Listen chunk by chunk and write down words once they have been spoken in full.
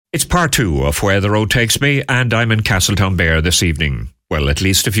It's part 2 of Where the Road Takes Me, and I'm in Castletownbere this evening. Well, at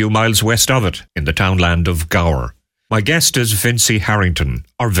least a few miles west of it, in the townland of Gower. My guest is Vincie Harrington,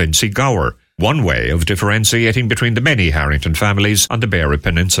 or Vincie Gower, one way of differentiating between the many Harrington families on the Beara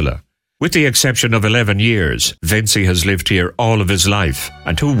Peninsula. With the exception of 11 years, Vincie has lived here all of his life,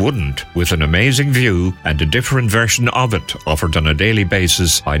 and who wouldn't, with an amazing view and a different version of it offered on a daily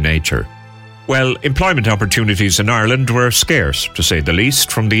basis by nature. Well, employment opportunities in Ireland were scarce, to say the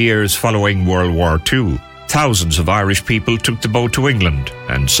least, from the years following World War II. Thousands of Irish people took the boat to England,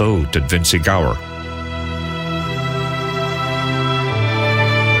 and so did Vincie Gower.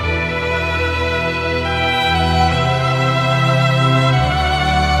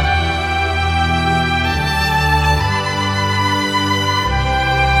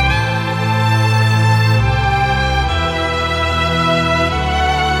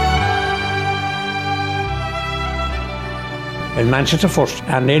 In Manchester first,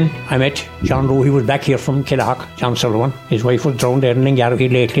 and then I met John Rowe. He was back here from Killahawk, John Sullivan. His wife was drowned there in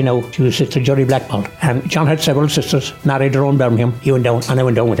Lingarry lately now. She was Sister Jerry Blackmore. And John had several sisters, married around Birmingham. He went down, and I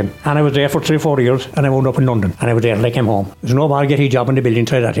went down with him. And I was there for 3 or 4 years, and I wound up in London. And I was there till I came home. There's no bar getting a job in the building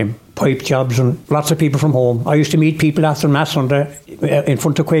trade at him. Pipe jobs and lots of people from home. I used to meet people after Mass Sunday in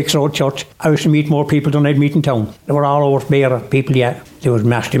front of Quakes Road Church. I used to meet more people than I'd meet in town. They were all over Beara people, yeah. There was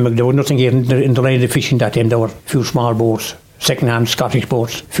Mashton, there was nothing here in the line of the fishing that time. There were a few small boats. Second-hand Scottish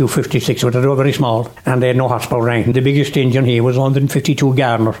boats, few 56, but they were very small, and they had no horsepower or anything. The biggest engine here was 152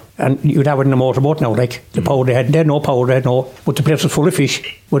 Garner, and you'd have it in a motorboat now, like the power they had no power, but the place was full of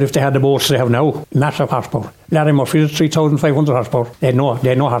fish. But if they had the boats they have now, massive horsepower. Larry Murphy was 3,500 horsepower. They had no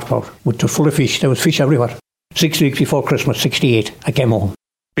horsepower, but they were full of fish. There was fish everywhere. 6 weeks before Christmas, 68, I came home.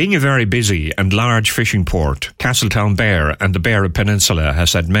 Being a very busy and large fishing port, Castletownbere and the Beara Peninsula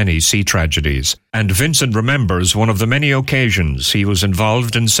has had many sea tragedies, and Vincent remembers one of the many occasions he was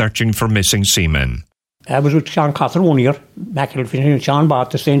involved in searching for missing seamen. I was with Sean Cotter one year, mackerel fishing, and Sean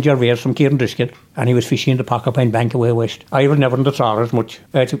bought the St. Gervais from Kieran Driscoll, and he was fishing in the Pocketpine Bank away west. I was never in the trawlers much.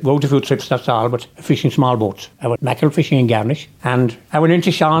 I had to go to a few trips, that's all, but fishing small boats. I was mackerel fishing in Garnish, and I went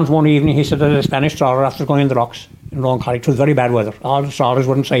into Sean's one evening. He said there's a Spanish trawler after going in the rocks in Long Carrick. It was very bad weather. All the trawlers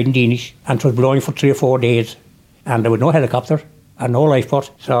were inside in Deanish, and it was blowing for 3 or 4 days, and there was no helicopter and no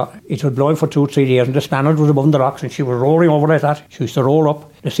lifeboat. So it was blowing for 2 or 3 days, and the Spaniard was above the rocks, and she was rolling over like that. She used to roll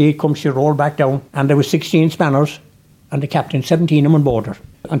up. The sea comes, she rolled back down, and there was 16 Spaniards, and the captain, 17 of them on board her,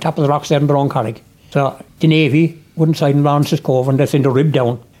 on top of the rocks there in Brown Carrick. So the Navy went inside in Lawrence's Cove, and they sent a rib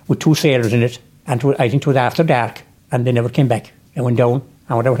down with 2 sailors in it, and I think it was after dark, and they never came back. They went down,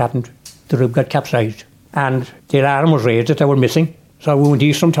 and whatever happened, the rib got capsized, and the alarm was raised that they were missing. So we went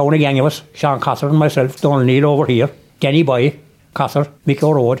east from town, a gang of us, Sean Cotter and myself, Donald Neal over here, Denny Boy, Cotter, Mick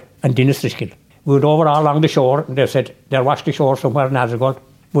O'Rourke, and Dennis Driscoll. We went over all along the shore, and they said they'll watch the shore somewhere in Azagol.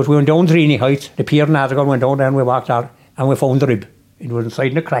 But we went down Dreeny Heights, the pier in Azagol, went down there, and we walked out, and we found the rib. It was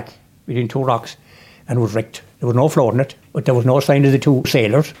inside in a crack between 2 rocks, and it was wrecked. There was no floor in it, but there was no sign of the 2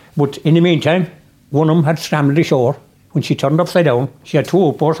 sailors. But in the meantime, one of them had scrambled ashore. When she turned upside down, she had 2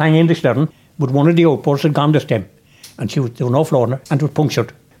 outboards hanging in the stern, but one of the outboards had gone to stem, and there was no floor in it, and it was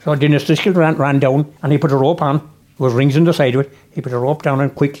punctured. So Dennis Driscoll ran down, and he put a rope on. There was rings on the side of it. He put a rope down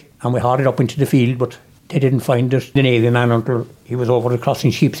and quick, and we hauled it up into the field, but they didn't find the Navy man until he was over the crossing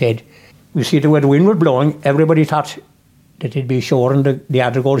Sheep's Head. You see, the way the wind was blowing, everybody thought that it'd be shore and the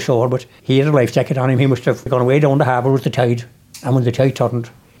Addergold shore, but he had a life jacket on him. He must have gone away down the harbour with the tide, and when the tide turned,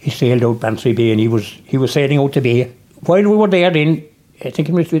 he sailed out Bantry Bay, and he was sailing out the bay. While we were there then, I think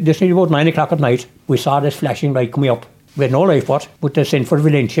it was about 9 o'clock at night, we saw this flashing light coming up. We had no lifeboat, but they sent for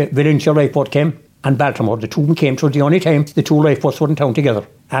Vincie. Vincie lifeboat came, and Baltimore. The 2 of them came. It was the only time the 2 lifeboats were in town together,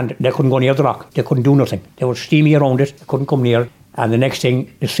 and they couldn't go near the rock. They couldn't do nothing. They were steamy around it. They couldn't come near. And the next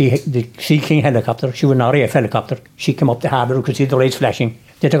thing, the Sea King helicopter, she was an RAF helicopter, she came up the harbour. You could see the lights flashing.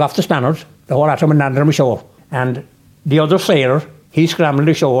 They took off the Spaniards, the whole atom, and landed them ashore. And the other sailor, he scrambled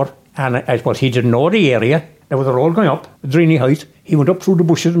ashore, and I suppose he didn't know the area. There was a road going up, Dreeny Heights. He went up through the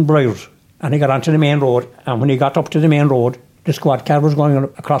bushes and briars, and he got onto the main road. And when he got up to the main road, the squad car was going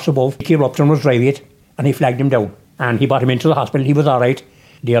across above. Keir Upton was driving it, and he flagged him down. And he brought him into the hospital. He was all right.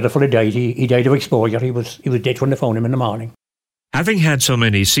 The other fellow died. He died of exposure. He was dead when they found him in the morning. Having had so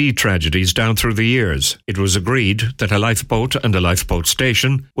many sea tragedies down through the years, it was agreed that a lifeboat and a lifeboat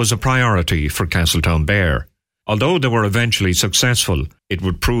station was a priority for Castletownbere. Although they were eventually successful, it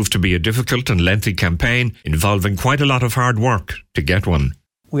would prove to be a difficult and lengthy campaign involving quite a lot of hard work to get one.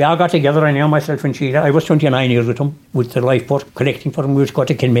 We all got together, I know, myself and Sheila. I was 29 years with him, with the lifeboat, collecting for him. We was going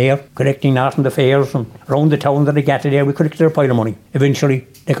to Kinmare, collecting that in the fairs and around the town that they got there. We collected a pile of money. Eventually,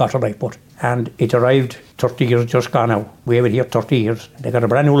 they got a lifeboat. And it arrived 30 years just gone now. We were here 30 years. They got a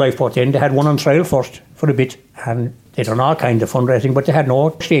brand new lifeboat in. They had one on trial first for a bit. And they done all kind of fundraising, but they had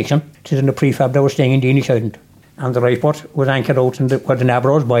no station. It was in the prefab. They were staying in Danish Island. And the lifeboat was anchored out in where the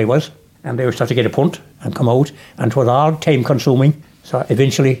Nabrose Buy was. And they would start to get a punt and come out. And it was all time consuming. So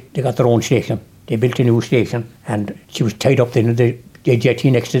eventually they got their own station. They built a new station and she was tied up in the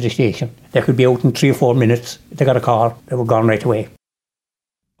jetty next to the station. They could be out in 3 or 4 minutes. They got a call, they were gone right away.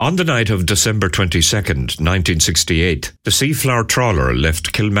 On the night of December 22nd, 1968, the Seaflower trawler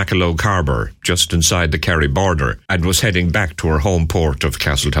left Kilmacalogue Harbour just inside the Kerry border and was heading back to her home port of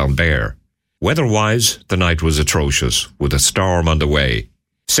Castletownbere. Weather-wise, the night was atrocious, with a storm on the way.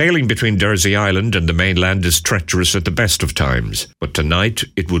 Sailing between Jersey Island and the mainland is treacherous at the best of times, but tonight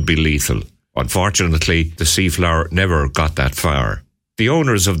it would be lethal. Unfortunately, the Seaflower never got that far. The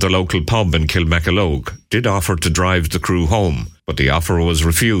owners of the local pub in Kilmacalogue did offer to drive the crew home, but the offer was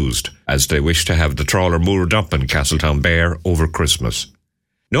refused, as they wished to have the trawler moored up in Castletownbere over Christmas.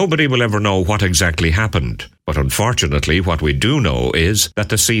 Nobody will ever know what exactly happened, but unfortunately what we do know is that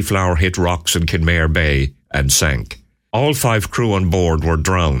the Seaflower hit rocks in Kinmare Bay and sank. All 5 crew on board were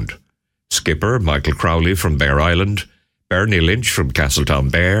drowned. Skipper Michael Crowley from Bear Island, Bernie Lynch from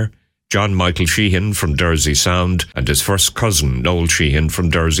Castletownbere, John Michael Sheehan from Jersey Sound, and his first cousin Noel Sheehan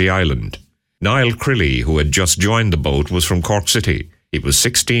from Jersey Island. Niall Crilly, who had just joined the boat, was from Cork City. He was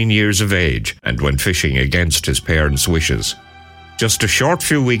 16 years of age and went fishing against his parents' wishes. Just a short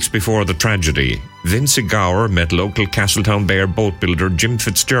few weeks before the tragedy, Vincie Gower met local Castletownbere boat builder Jim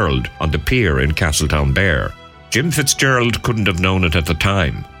Fitzgerald on the pier in Castletownbere. Jim Fitzgerald couldn't have known it at the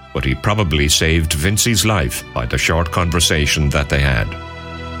time, but he probably saved Vincie's life by the short conversation that they had.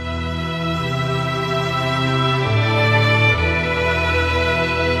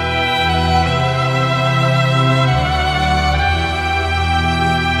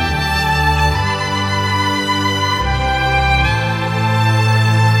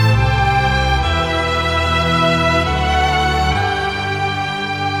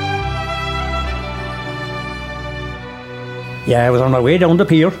 Yeah, I was on my way down the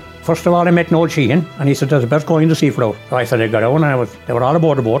pier. First of all, I met Noel Sheehan, and he said, there's a best going to Seaflower. So I said, I got down, and they were all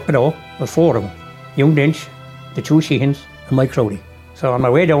aboard the boat below. There was 4 of them. Young Lynch, the 2 Sheehans, and Mike Crowley. So on my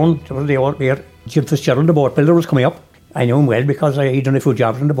way down to the old pier, Jim Fitzgerald, the boat builder, was coming up. I knew him well because he'd done a few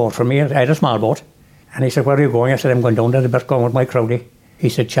jobs on the boat for me. I had a small boat. And he said, where are you going? I said, I'm going down there, the best going with Mike Crowley. He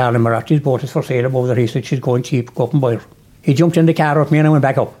said, Charlie Maratti's boat is for sale above there. He said, she's going cheap, go up and buy her. He jumped in the car with me and I went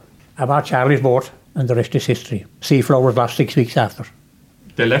back up. I bought Charlie's boat, and the rest is history. Seaflower was lost 6 weeks after.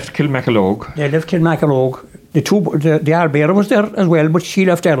 They left Kilmacalogue. The Arbera was there as well, but she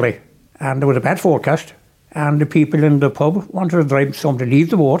left early. And there was a bad forecast. And the people in the pub wanted to drive some to leave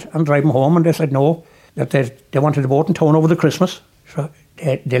the boat and drive them home. And they said no, that they wanted the boat in town over the Christmas. So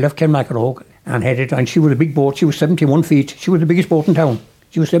they left Kilmacalogue and headed. And she was a big boat. She was 71 feet. She was the biggest boat in town.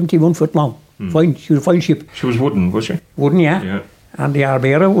 She was 71 foot long. Fine. She was a fine ship. She was wooden, was she? Wooden, yeah. And the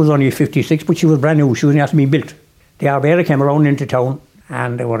Arbera was only 56, but she was brand new. She wasn't yet to be built. The Arbera came around into town.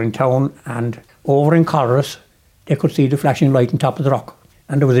 And they were in town, and over in Corris, they could see the flashing light on top of the rock.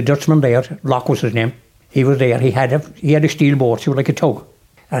 And there was a Dutchman there, Locke was his name. He was there, he had a steel boat, she was like a tug.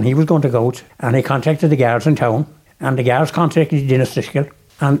 And he was going to go out, and he contacted the guards in town, and the guards contacted Dennis Driscoll,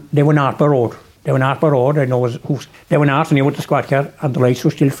 and they were north by road. They were north by road, I know they were north, and he went to the squad car, and the lights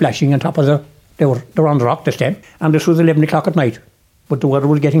were still flashing on top of they were on the rock this time. And this was 11 o'clock at night. But the weather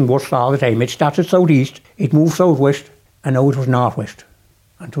was getting worse all the time. It started southeast, it moved southwest, and now it was northwest.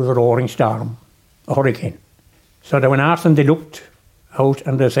 And it was a roaring storm, a hurricane. So they went out and they looked out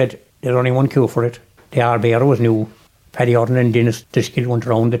and they said, there's only one cure for it. The Arbera was new. Paddy Orton and Dennis Driscoll went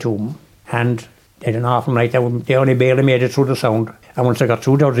around the tomb. And they had an awful night. They only barely made it through the sound. And once they got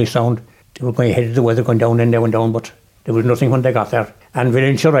through the sound, they were going ahead of the weather going down, and they went down, but there was nothing when they got there. And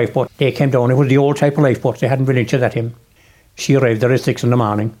Vincie lifeboat, they came down. It was the old type of lifeboat. They hadn't Vincie that time. She arrived there at 6 in the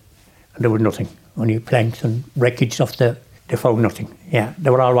morning, and there was nothing. Only planks and wreckage of They found nothing. Yeah, they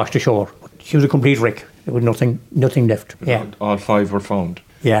were all washed ashore. She was a complete wreck. There was nothing left. Yeah. All 5 were found.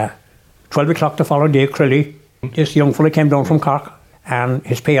 Yeah. 12 o'clock the following day, Crilly, this young fella came down from Cork, and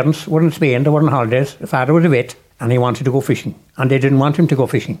his parents were in Spain. They were on holidays. The father was a vet, and he wanted to go fishing. And they didn't want him to go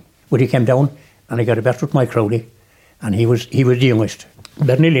fishing. But he came down, and he got a bet with Mike Crowley, and he was the youngest.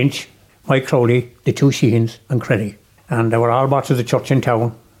 Bernie Lynch, Mike Crowley, the 2 Sheehans, and Crilly. And they were all brought to the church in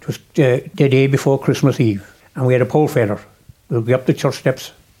town. It was the day before Christmas Eve. And we had a pole feather. We would go up the church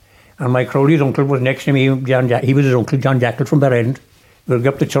steps, and my Crowley's uncle was next to me, he was his uncle, John Jackal from Bear Island. We were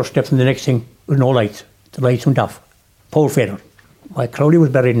up the church steps and the next thing, there was no lights. The lights went off. Poor feather. My Crowley was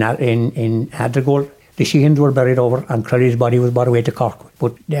buried in Hadrigold. The Sheehans were buried over and Crowley's body was brought away to Cork.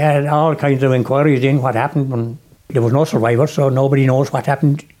 But they had all kinds of inquiries in what happened, and there was no survivor, so nobody knows what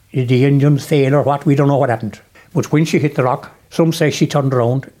happened. Did the engines fail or what? We don't know what happened. But when she hit the rock, some say she turned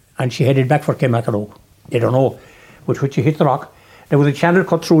around and she headed back for Kilmacalogue. They don't know. But when she hit the rock, there was a channel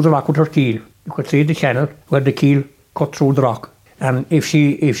cut through the rock with her keel. You could see the channel where the keel cut through the rock. And if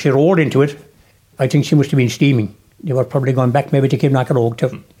she rolled into it, I think she must have been steaming. They were probably going back maybe to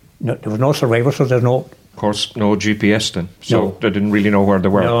Kilmacalogue. No, there was no survivor, so there's no... Of course, no GPS then. So No. they didn't really know where they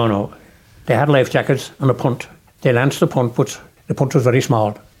were. No. They had life jackets and a punt. They launched the punt, but the punt was very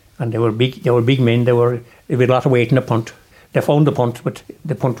small. And they were big men. There was a lot of weight in the punt. They found the punt, but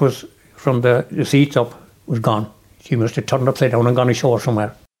the punt was, from the seats up, was gone. She must have turned upside down and gone ashore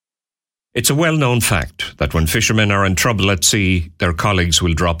somewhere. It's a well-known fact that when fishermen are in trouble at sea, their colleagues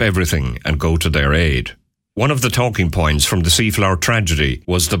will drop everything and go to their aid. One of the talking points from the Seaflower tragedy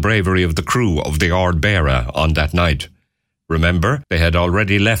was the bravery of the crew of the Ard Beara on that night. Remember, they had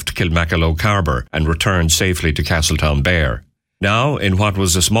already left Kilmacalogue Harbour and returned safely to Castletown Bear. Now, in what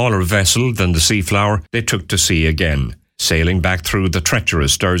was a smaller vessel than the Seaflower, they took to sea again, sailing back through the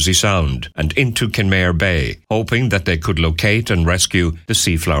treacherous Dursey Sound and into Kenmare Bay, hoping that they could locate and rescue the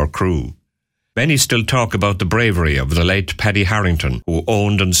Seaflower crew. Many still talk about the bravery of the late Paddy Harrington, who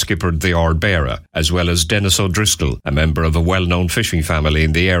owned and skippered the Ard Beara, as well as Dennis O'Driscoll, a member of a well-known fishing family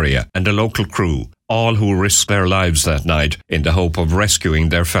in the area, and a local crew, all who risked their lives that night in the hope of rescuing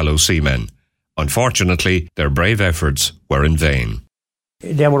their fellow seamen. Unfortunately, their brave efforts were in vain.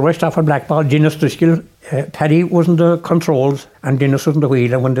 They were west off a blackball. Dennis Driscoll, Paddy wasn't the controls and Dennis wasn't the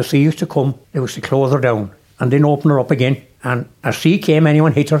wheel, and when the sea used to come, they used to close her down and then open her up again. And as sea came,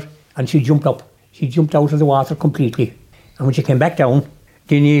 anyone hit her, and she jumped up. She jumped out of the water completely. And when she came back down,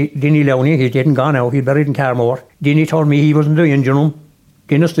 Dinny Lowney, he's dead and gone now, he's buried in Carmore. Dinny told me he wasn't the engine room.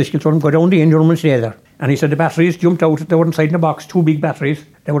 Dennis Driscoll told him, go down the engine room and stay there. And he said the batteries jumped out, they were inside in the box, 2 big batteries,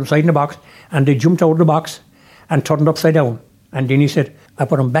 they were inside in the box, and they jumped out of the box and turned upside down. And Dinny said, I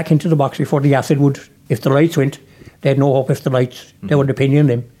put them back into the box before the acid would, if the lights went, they had no hope if the lights, they were depending on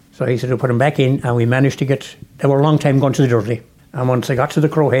them. So he said, I put them back in, and we managed to get, they were a long time going to the Dursley. And once they got to the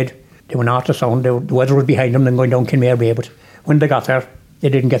Crowhead, they went north to sound, the weather was behind them, then going down Kenmare Bay, but when they got there, they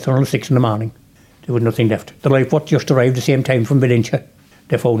didn't get there until 6 in the morning. There was nothing left. The lifeboat just arrived the same time from Vincie.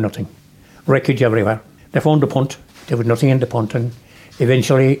 They found nothing. Wreckage everywhere. They found the punt. There was nothing in the punt, and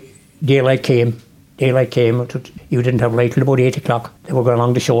eventually daylight came. You didn't have light till about 8 o'clock. They were going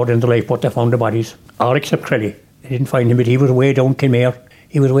along the shore in the lifeboat. They found the bodies, all except Crelly. They didn't find him, but he was way down Kenmare.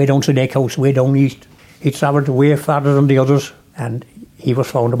 He was way down to Neck House, way down east. He travelled way farther than the others, and he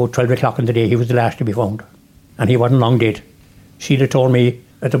was found about 12 o'clock in the day. He was the last to be found, and he wasn't long dead. She'd have told me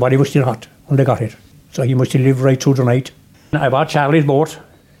that the body was still hot when they got it, so he must have lived right through the night. I bought Charlie's boat,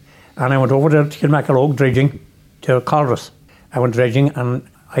 and I went over there to Kilmacalogue dredging to Colress. I went dredging, and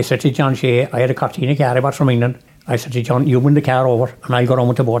I said to John Shea, I had a Cortina car I bought from England. I said to John, you bring the car over, and I'll go around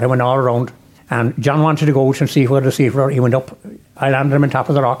with the boat. I went all around, and John wanted to go out and see where the Seaflower. He went up. I landed him on top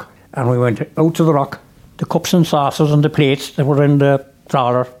of the rock, and we went out to the rock. The cups and saucers and the plates that were in the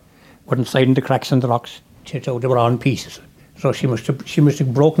trawler were inside in the cracks in the rocks. So they were all in pieces. So she must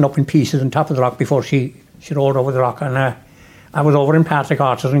have broken up in pieces on top of the rock before she rolled over the rock. And I was over in Patrick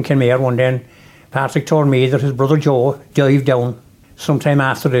Archer's in Kenmare one day, and Patrick told me that his brother Joe dived down sometime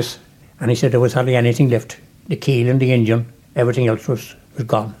after this, and he said there was hardly anything left. The keel and the engine, everything else was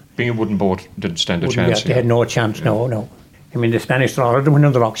gone. Being a wooden boat didn't stand a chance. They had no chance, no. I mean, the Spanish trawler that went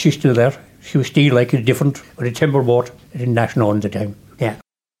on the rock, she's still there. She was steel, like a different, but a timber boat. They didn't actually know at the time. Yeah.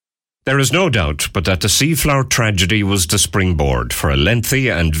 There is no doubt but that the Seaflower tragedy was the springboard for a lengthy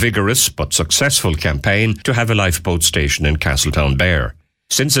and vigorous but successful campaign to have a lifeboat station in Castletown Bear.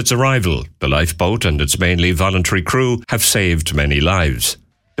 Since its arrival, the lifeboat and its mainly voluntary crew have saved many lives.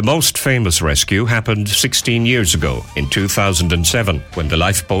 The most famous rescue happened 16 years ago, in 2007, when the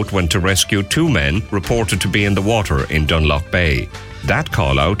lifeboat went to rescue 2 men reported to be in the water in Dunlock Bay. That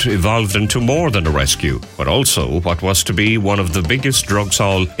call-out evolved into more than a rescue, but also what was to be one of the biggest drugs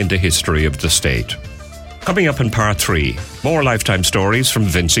haul in the history of the state. Coming up in Part 3, more lifetime stories from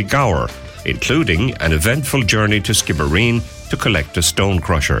Vincie Gower, including an eventful journey to Skibbereen to collect a stone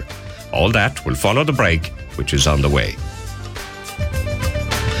crusher. All that will follow the break, which is on the way.